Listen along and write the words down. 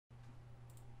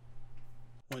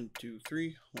1, 2,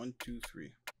 3. 1, 2,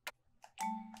 3.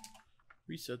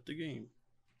 Reset the game.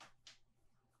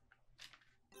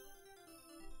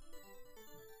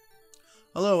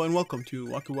 Hello and welcome to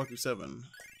Waku Waku 7.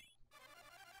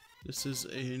 This is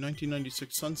a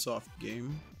 1996 Sunsoft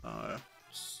game.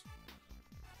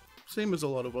 Same as a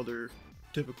lot of other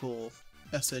typical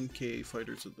SNK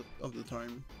fighters of the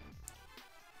time.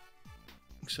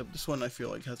 Except this one I feel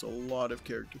like has a lot of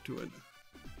character to it.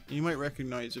 And you might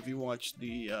recognize if you watch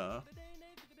the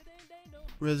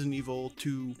Resident Evil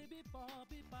 2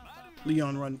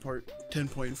 Leon Run Part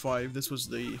 10.5. This was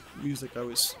the music I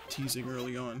was teasing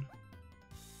early on.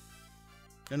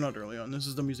 And not early on, this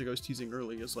is the music I was teasing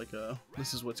early as like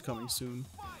this is what's coming soon.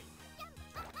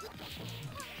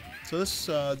 So this,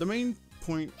 the main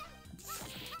point...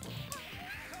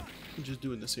 I'm just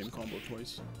doing the same combo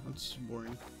twice. That's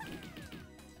boring.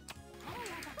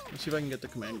 Let's see if I can get the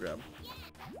command grab.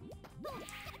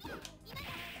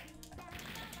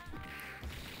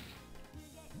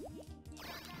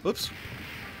 Oops.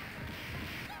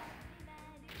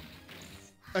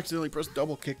 Accidentally pressed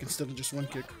double kick instead of just one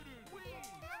kick.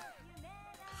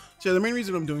 So yeah, the main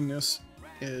reason I'm doing this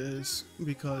is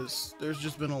because there's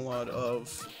just been a lot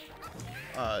of,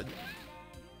 I'll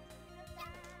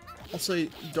say,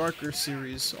 darker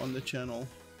series on the channel.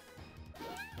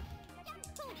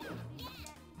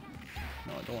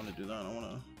 No, I don't want to do that. I want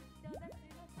to...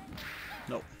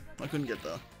 Nope, I couldn't get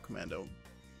the command out.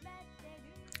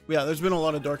 Yeah, there's been a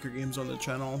lot of darker games on the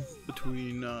channel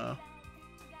between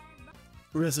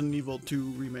Resident Evil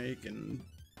 2 Remake and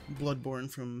Bloodborne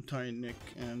from Ty and Nick,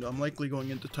 and I'm likely going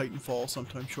into Titanfall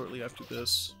sometime shortly after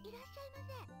this.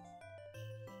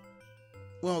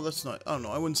 Well, that's not... I don't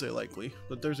know, I wouldn't say likely,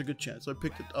 but there's a good chance. I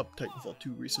picked up Titanfall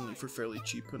 2 recently for fairly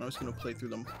cheap, and I was going to play through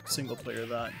them single player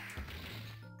that.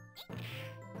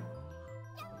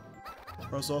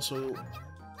 I was also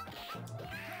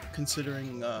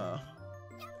considering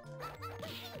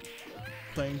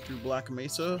playing through Black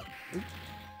Mesa. Oop.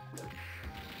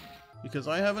 Because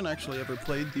I haven't actually ever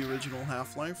played the original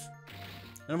Half-Life.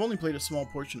 And I've only played a small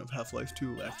portion of Half-Life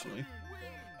 2, actually.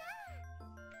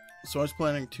 So I was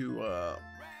planning to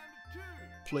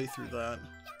play through that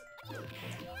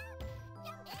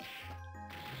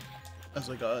as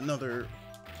like another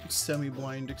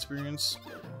semi-blind experience.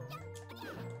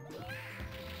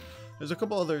 There's a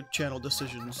couple other channel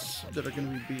decisions that are going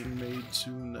to be being made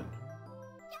soon that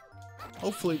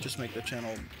hopefully just make the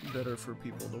channel better for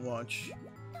people to watch.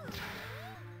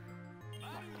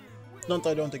 Not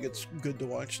that I don't think it's good to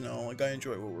watch now, like I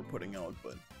enjoy what we're putting out,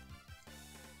 but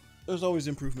there's always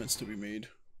improvements to be made.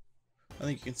 I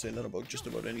think you can say that about just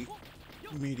about any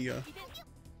media.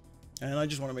 And I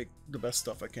just want to make the best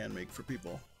stuff I can make for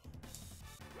people.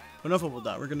 Enough about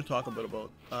that, we're going to talk a bit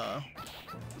about,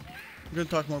 we're going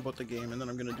to talk more about the game, and then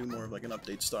I'm going to do more of like an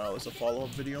update style as a follow-up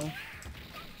video.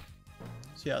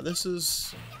 So yeah, this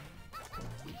is,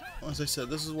 as I said,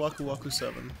 this is Waku Waku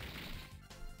 7.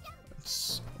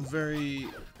 It's very,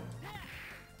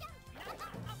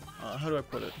 how do I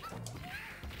put it?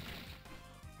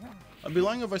 I'd be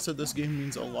lying if I said this game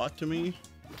means a lot to me,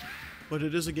 but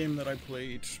it is a game that I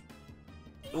played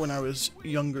when I was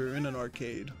younger in an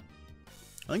arcade.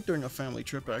 I think during a family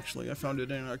trip, actually. I found it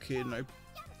in an arcade, and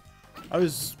I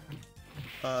was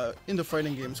into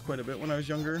fighting games quite a bit when I was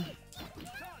younger.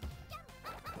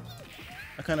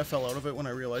 I kind of fell out of it when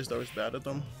I realized I was bad at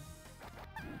them.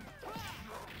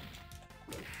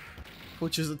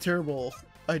 Which is a terrible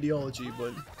ideology,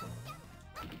 but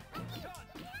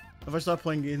if I stopped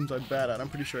playing games I'm bad at, I'm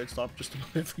pretty sure I'd stop just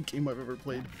about every game I've ever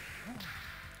played.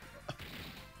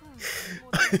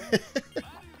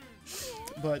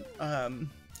 But,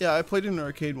 yeah, I played in an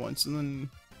arcade once, and then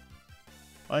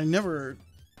I never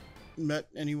met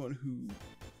anyone who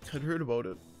had heard about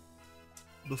it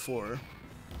before.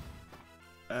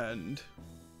 And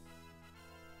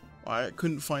I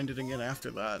couldn't find it again after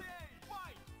that.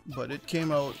 But it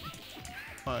came out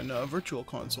on a virtual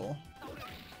console.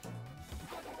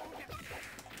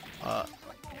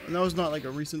 And that was not like a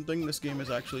recent thing. This game has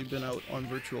actually been out on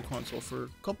virtual console for a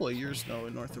couple of years now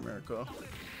in North America.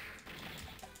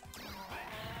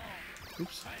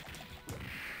 Oops.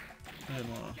 I had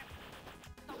one.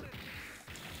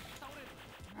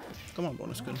 Come on,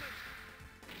 bonus gun.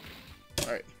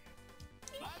 Alright.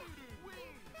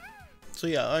 So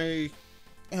yeah, I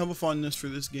have a fondness for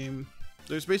this game.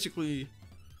 There's basically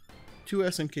two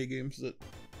SNK games that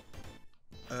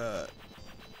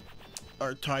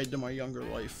are tied to my younger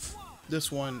life.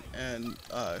 This one and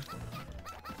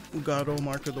Ugado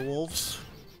Mark of the Wolves,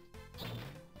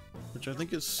 which I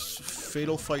think is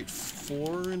Fatal Fight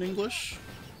 4 in English.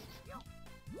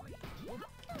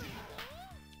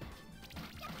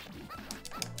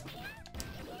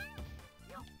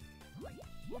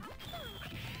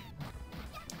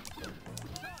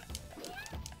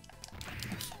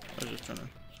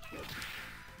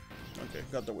 Okay,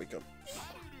 got the wake up.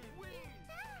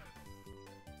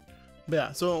 But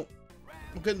yeah, so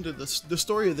we'll get into this. The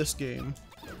story of this game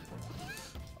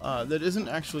that isn't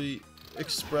actually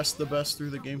expressed the best through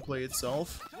the gameplay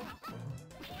itself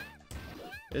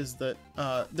is that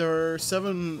there are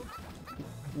 7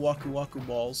 Waku Waku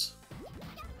balls,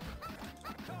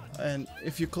 and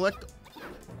if you collect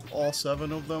all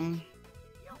 7 of them,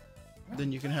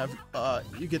 then you can have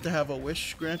you get to have a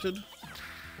wish granted.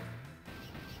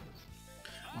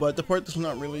 But the part that's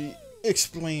not really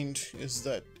explained is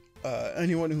that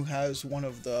anyone who has one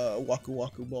of the Waku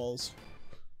Waku balls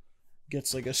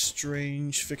gets like a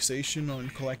strange fixation on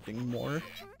collecting more.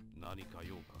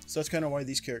 So that's kind of why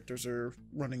these characters are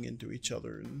running into each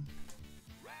other and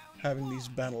having these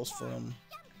battles for them.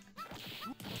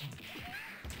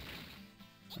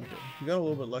 Okay, we got a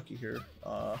little bit lucky here.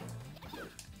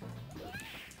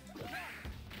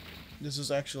 This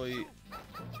is actually,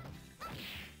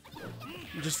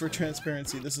 just for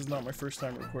transparency, this is not my first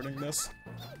time recording this.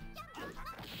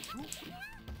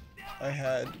 I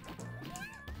had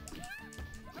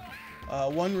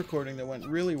one recording that went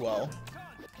really well,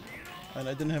 and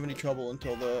I didn't have any trouble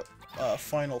until the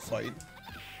final fight.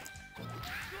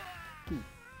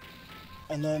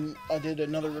 And then I did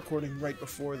another recording right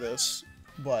before this,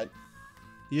 but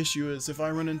the issue is if I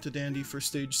run into Dandy for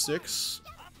stage 6,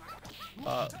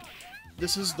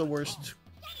 this is the worst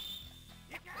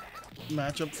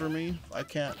matchup for me.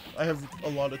 I have a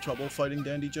lot of trouble fighting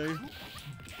Dandy J.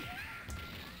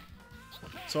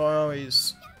 So I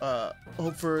always I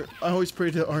always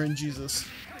pray to RNGesus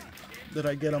that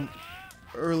I get him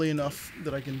early enough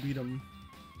that I can beat him.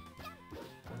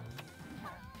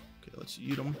 Okay, let's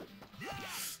eat him.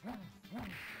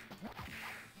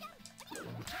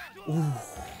 Ooh,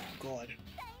 God.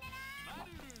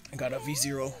 I got a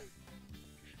V0.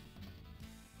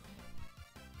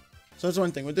 So that's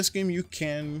one thing. With this game, you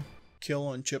can kill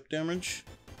on chip damage,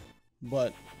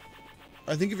 but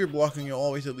I think if you're blocking, you'll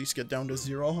always at least get down to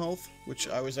 0 health, which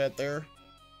I was at there.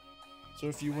 So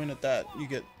if you win at that, you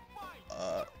get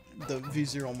the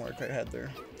V0 mark I had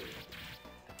there.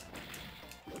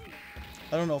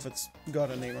 I don't know if it's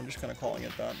got a name, I'm just kind of calling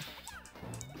it that.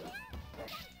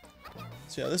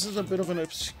 So yeah, this is a bit of an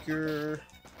obscure...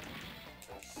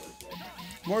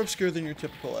 more obscure than your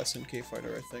typical SNK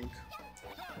fighter, I think.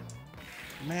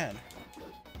 Man.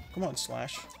 Come on,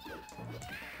 Slash.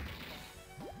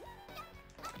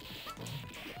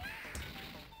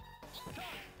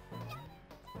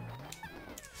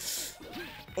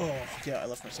 Oh, yeah, I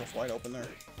left myself wide open there.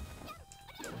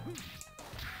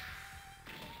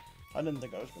 I didn't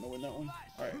think I was going to win that one.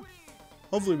 Alright.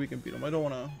 Hopefully we can beat him. I don't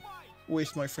want to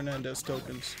waste my Fernandez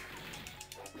tokens.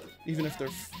 Even if they're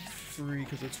free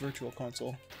because it's Virtual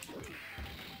Console.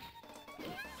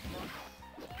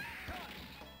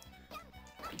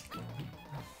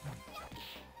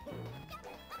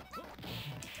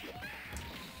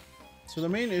 So the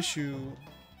main issue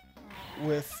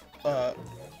with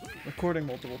recording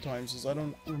multiple times is I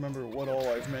don't remember what all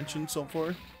I've mentioned so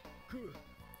far.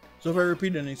 So if I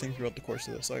repeat anything throughout the course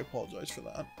of this, I apologize for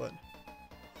that. But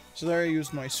so there I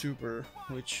used my super,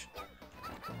 which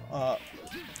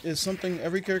is something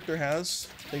every character has.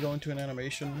 They go into an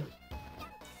animation,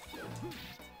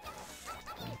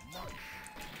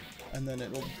 and then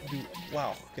it'll do.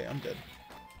 Wow. Okay, I'm dead.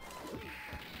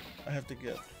 I have to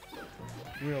get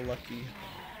real lucky.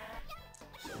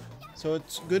 So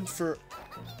it's good for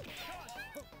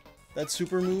that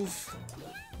super move,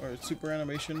 or super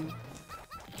animation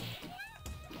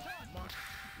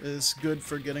is good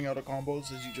for getting out of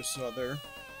combos, as you just saw there.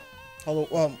 Although,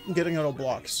 well, getting out of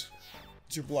blocks.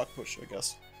 It's your block push, I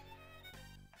guess.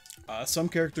 Some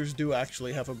characters do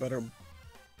actually have a better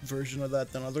version of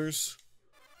that than others.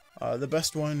 The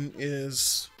best one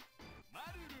is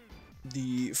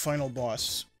the final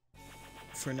boss,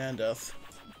 Fernandez,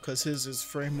 because his is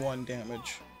frame 1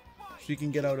 damage. So you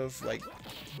can get out of, like,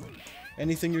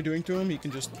 anything you're doing to him, you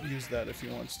can just use that if he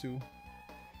wants to.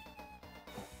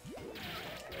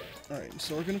 Alright,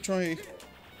 so we're gonna try...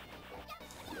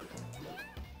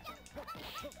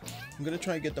 I'm gonna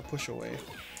try and get the push away.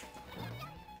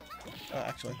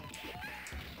 Actually,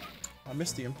 I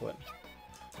missed the input.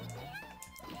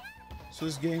 So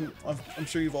this game, I'm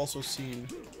sure you've also seen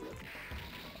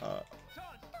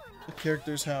the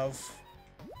characters have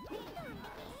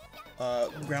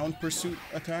ground pursuit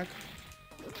attack.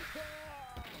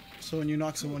 So when you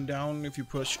knock someone down, if you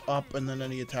push up and then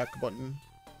any attack button,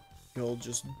 you'll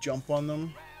just jump on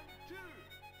them,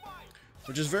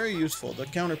 which is very useful. The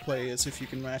counterplay is if you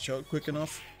can match out quick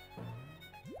enough.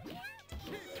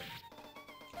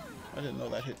 I didn't know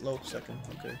that hit low second.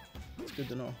 Okay, it's good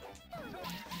to know.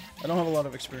 I don't have a lot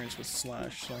of experience with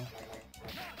Slash, so...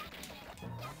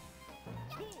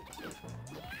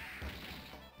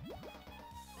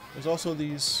 There's also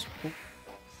these... Oh.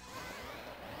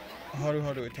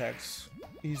 Haru attacks.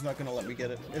 He's not gonna let me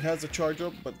get it. It has a charge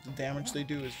up, but the damage they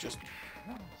do is just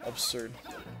absurd.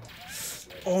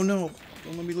 Oh no!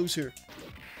 Don't let me lose here.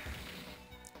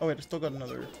 Oh wait, I still got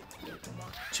another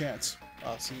chance.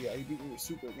 Ah, see, yeah, he beat me with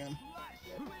Super again.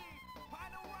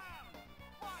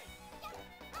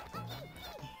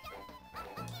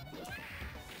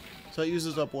 So it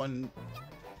uses up 1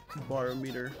 bar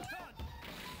meter.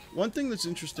 One thing that's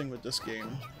interesting with this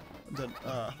game that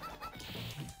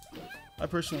I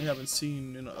personally haven't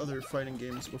seen in other fighting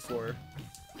games before.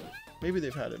 Maybe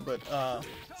they've had it, but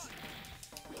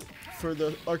for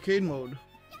the arcade mode,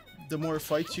 the more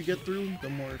fights you get through, the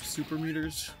more super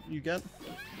meters you get.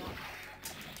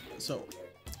 So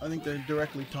I think they're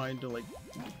directly tied to, like,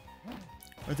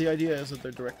 or the idea is that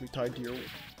they're directly tied to your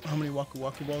how many Waku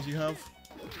Waku balls you have.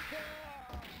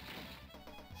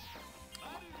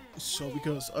 So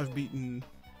because I've beaten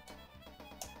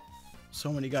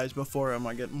so many guys before him,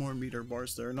 I get more meter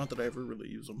bars there. Not that I ever really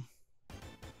use them.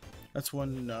 That's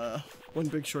one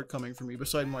big shortcoming for me,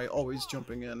 beside my always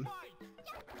jumping in.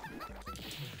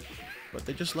 But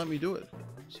they just let me do it.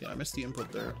 See, I missed the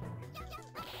input there.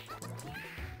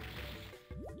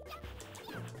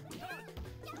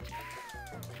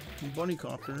 Bunny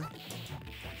copter.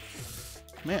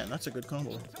 Man, that's a good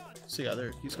combo. So yeah,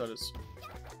 there, he's got his...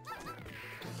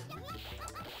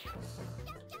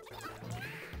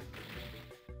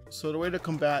 So the way to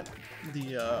combat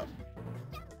the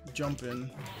jump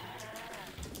in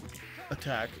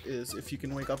attack is if you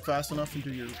can wake up fast enough and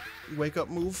do your wake up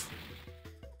move,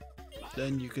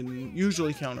 then you can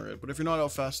usually counter it. But if you're not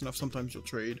out fast enough, sometimes you'll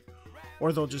trade,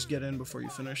 or they'll just get in before you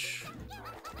finish.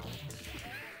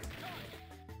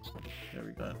 There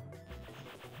we go.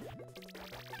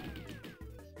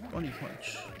 Bunny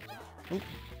punch. Oh.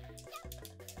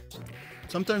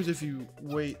 Sometimes if you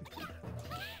wait,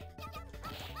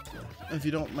 if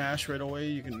you don't mash right away,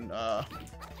 you can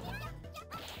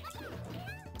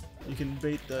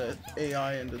bait the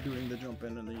AI into doing the jump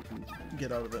in, and then you can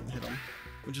get out of it and hit them,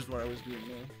 which is what I was doing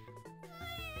there.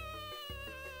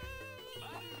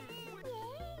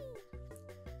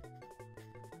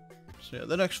 So yeah,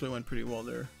 that actually went pretty well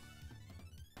there.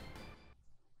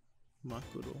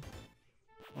 Makuro.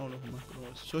 I don't know who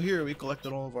Makuro is. So here we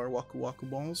collected all of our Waku Waku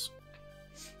balls.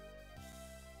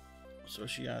 So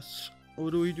she asks,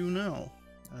 what do we do now?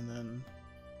 And then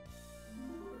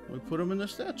we put them in the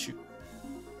statue.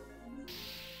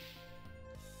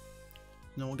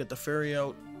 Then we'll get the fairy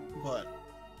out, but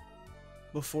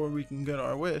before we can get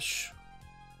our wish,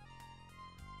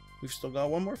 we've still got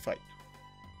one more fight.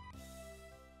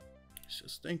 He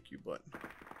says, thank you, but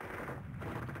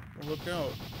look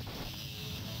out.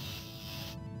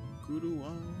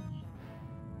 Kuruwa.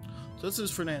 So this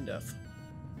is Fernandez.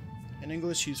 In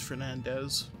English, he's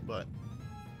Fernandez, but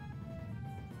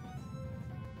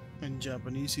in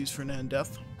Japanese, he's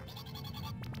Fernandez.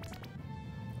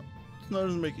 It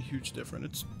doesn't make a huge difference.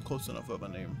 It's close enough of a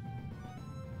name.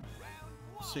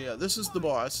 So yeah, this is the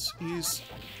boss. He's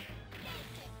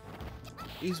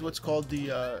what's called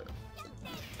the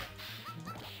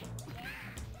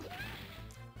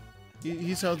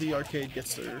he's how the arcade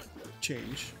gets their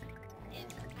change.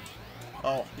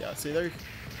 Oh yeah, see there.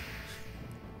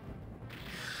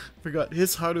 Forgot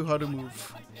his Haru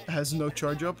move has no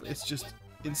charge up. It's just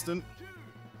instant.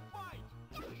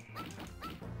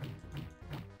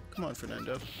 Come on,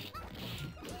 Fernando.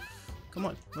 Come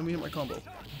on, let me hit my combo.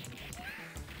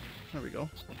 There we go.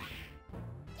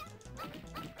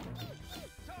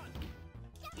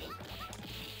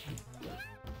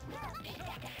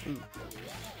 Ooh.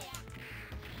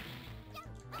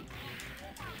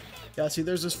 Yeah, see,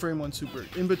 there's this frame 1 super.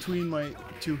 In between my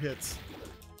 2 hits,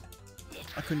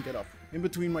 I couldn't get up. In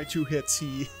between my 2 hits,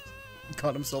 he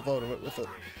got himself out of it with it.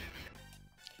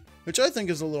 Which I think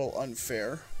is a little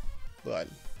unfair, but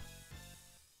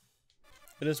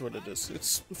it is what it is.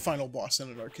 It's the final boss in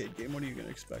an arcade game. What are you going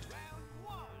to expect?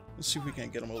 Let's see if we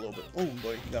can't get him a little bit. Oh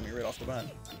boy, he got me right off the bat.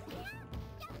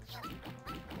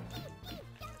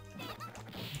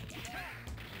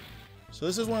 So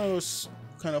this is one of those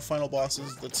kind of final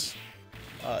bosses that's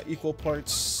equal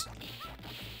parts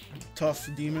tough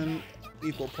demon,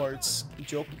 equal parts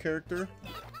joke character.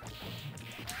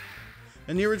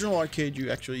 In the original arcade,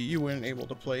 you weren't able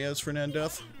to play as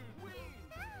Fernandez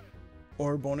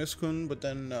or Bonus-kun, but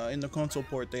then in the console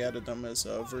port they added them as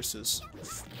a versus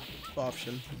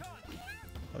option.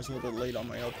 I was a little bit late on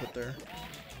my output there.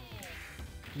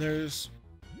 There's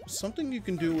something you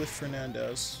can do with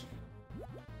Fernandez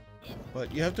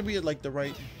But you have to be at like the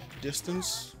right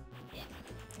distance.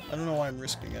 I don't know why I'm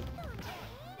risking it.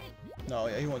 No,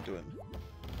 yeah, he won't do it.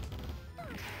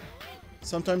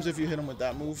 Sometimes if you hit him with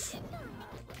that move...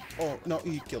 Oh, no,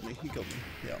 he killed me. He killed me.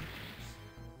 Yeah.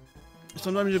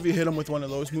 Sometimes if you hit him with one of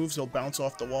those moves, he'll bounce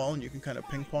off the wall and you can kind of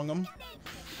ping-pong him.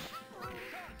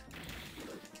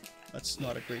 That's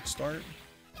not a great start.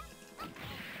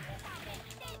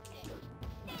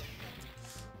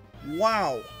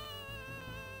 Wow!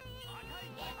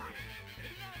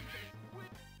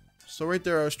 So right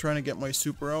there I was trying to get my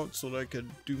super out so that I could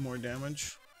do more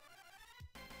damage.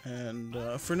 And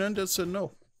Fernandez said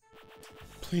no.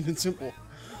 Plain and simple.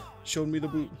 Showed me the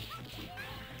boot.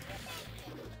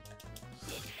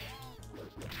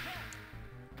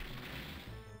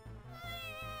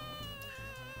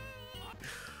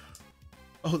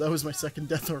 Oh, that was my second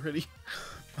death already.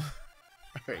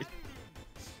 Alright.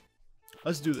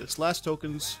 Let's do this. Last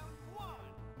tokens.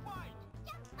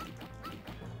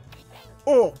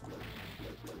 Oh!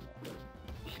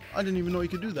 I didn't even know you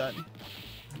could do that.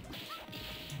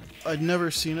 I'd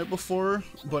never seen it before,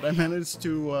 but I managed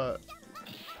to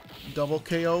double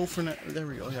KO for there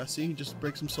we go. Yeah, see, he just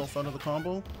breaks himself out of the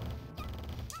combo.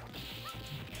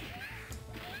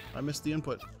 I missed the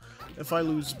input. If I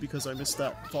lose because I missed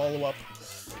that follow-up.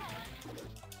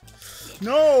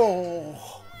 No!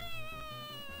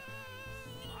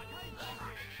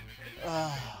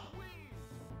 Ah.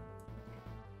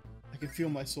 I can feel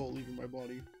my soul leaving my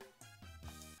body.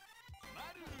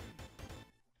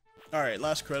 Alright,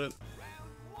 last credit.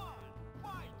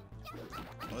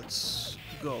 Let's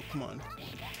go, come on.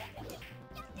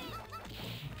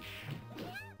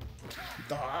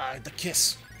 Ah, the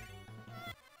kiss!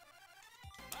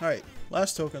 Alright,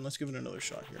 last token, let's give it another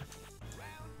shot here.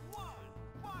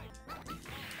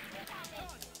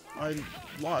 I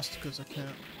lost because I can't...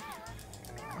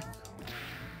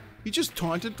 He just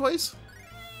taunted twice?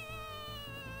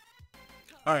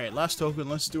 Alright, last token,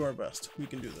 let's do our best. We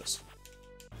can do this.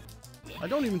 I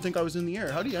don't even think I was in the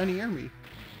air. How did he anti-air me?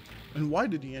 And why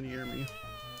did he anti-air me?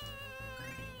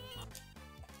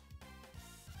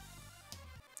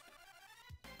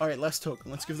 Alright, last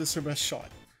token. Let's give this our best shot.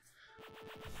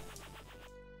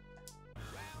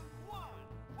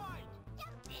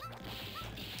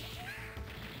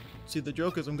 See, the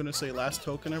joke is I'm gonna say last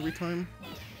token every time.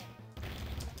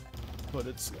 But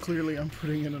it's clearly I'm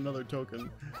putting in another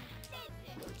token.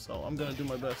 So I'm gonna do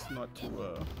my best not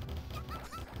to,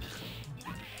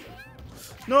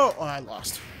 No! Oh, I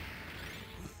lost.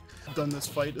 I've done this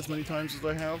fight as many times as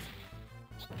I have.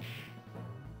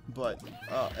 But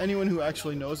anyone who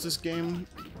actually knows this game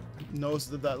knows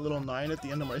that that little 9 at the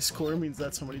end of my score means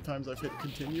that's how many times I've hit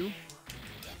continue.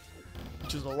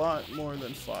 Which is a lot more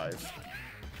than 5.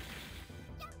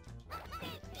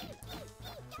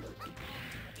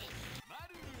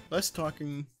 Less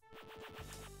talking.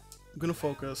 I'm gonna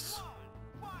focus.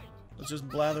 Let's just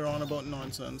blather on about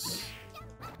nonsense.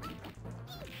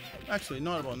 Actually,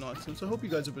 not about nonsense. I hope you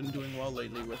guys have been doing well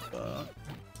lately with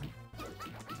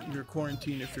your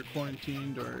quarantine, if you're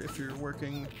quarantined, or if you're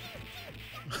working.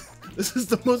 This is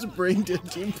the most brain-dead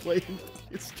gameplay in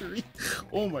history.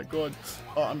 Oh my god.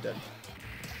 Oh, I'm dead.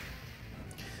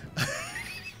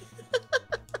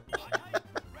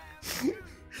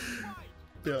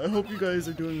 Yeah, I hope you guys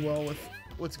are doing well with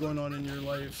what's going on in your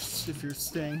lives. If you're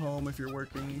staying home, if you're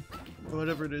working,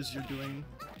 whatever it is you're doing.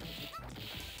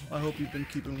 I hope you've been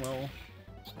keeping well.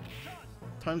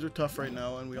 Times are tough right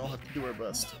now and we all have to do our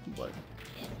best, but...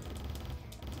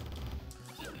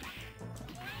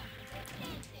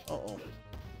 Uh-oh.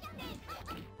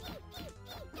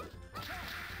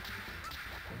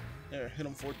 There, hit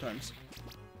him 4 times.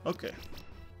 Okay.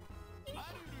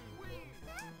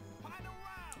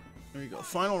 There you go,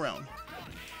 final round.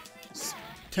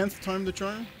 10th time the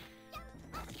charm.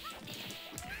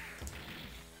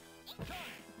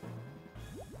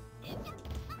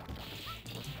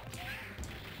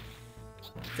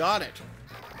 Got it.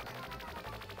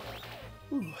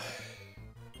 Whew.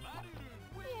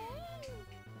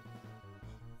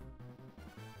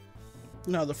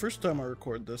 Now, the first time I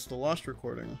record this, the lost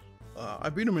recording, I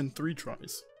beat him in 3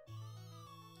 tries.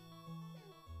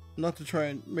 Not to try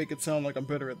and make it sound like I'm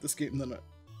better at this game than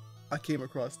I came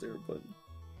across there, but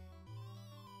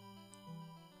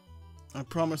I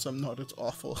promise I'm not as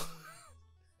awful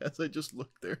as I just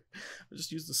looked there. I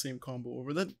just used the same combo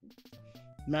over. That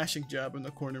mashing jab in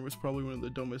the corner was probably one of the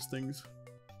dumbest things.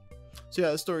 So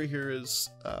yeah, the story here is,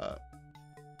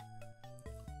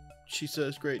 she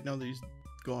says, great, now that he's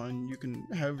gone, you can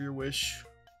have your wish.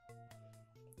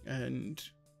 And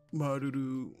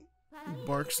Maruru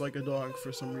barks like a dog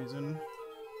for some reason.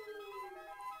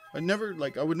 I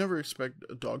would never expect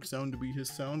a dog sound to be his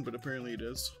sound, but apparently it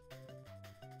is.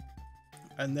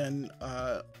 And then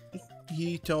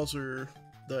he tells her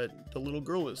that the little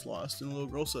girl is lost, and the little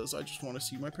girl says, "I just want to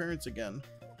see my parents again."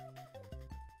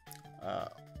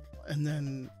 And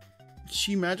then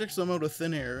she magics them out of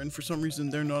thin air, and for some reason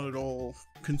they're not at all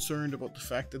concerned about the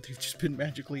fact that they've just been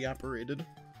magically apparated.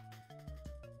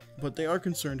 But they are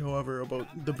concerned, however,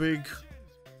 about the big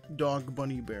dog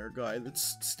bunny bear guy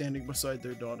that's standing beside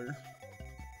their daughter.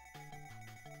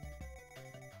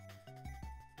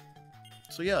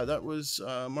 So yeah, that was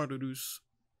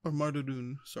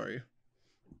Marurun, sorry,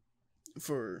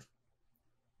 for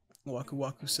Waku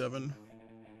Waku 7.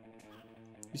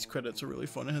 These credits are really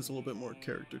fun. It has a little bit more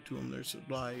character to them. There's a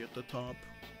lie at the top.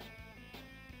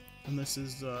 And this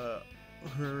is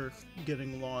her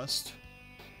getting lost.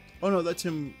 Oh no, that's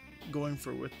him going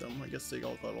for with them. I guess they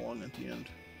all got along at the end.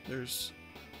 There's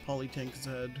Polytank's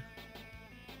head.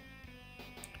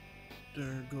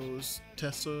 There goes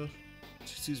Tessa.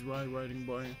 She sees Rai riding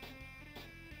by.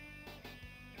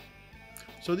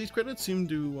 So these credits seem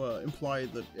to imply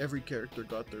that every character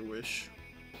got their wish.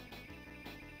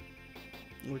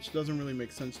 Which doesn't really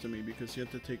make sense to me because you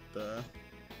have to take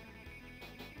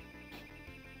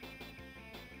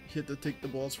the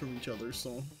balls from each other,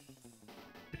 so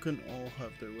they couldn't all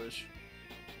have their wish.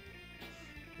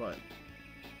 But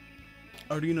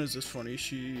Arina's is funny.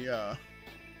 She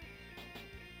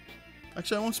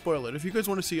actually, I won't spoil it. If you guys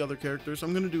want to see other characters,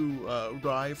 I'm gonna do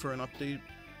Rai for an update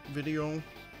video.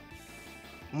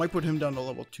 I might put him down to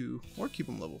level 2 or keep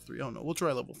him level 3. I don't know. We'll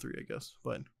try level 3, I guess.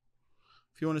 But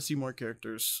if you want to see more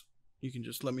characters, you can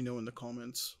just let me know in the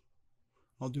comments.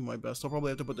 I'll do my best. I'll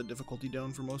probably have to put the difficulty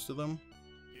down for most of them.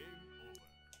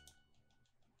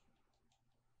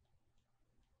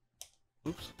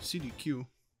 Oops, CDQ.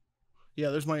 Yeah,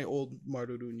 there's my old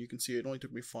Marurun. You can see it only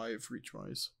took me 5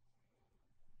 retries.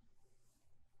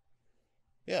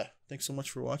 Yeah, thanks so much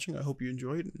for watching. I hope you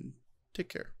enjoyed, and take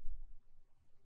care.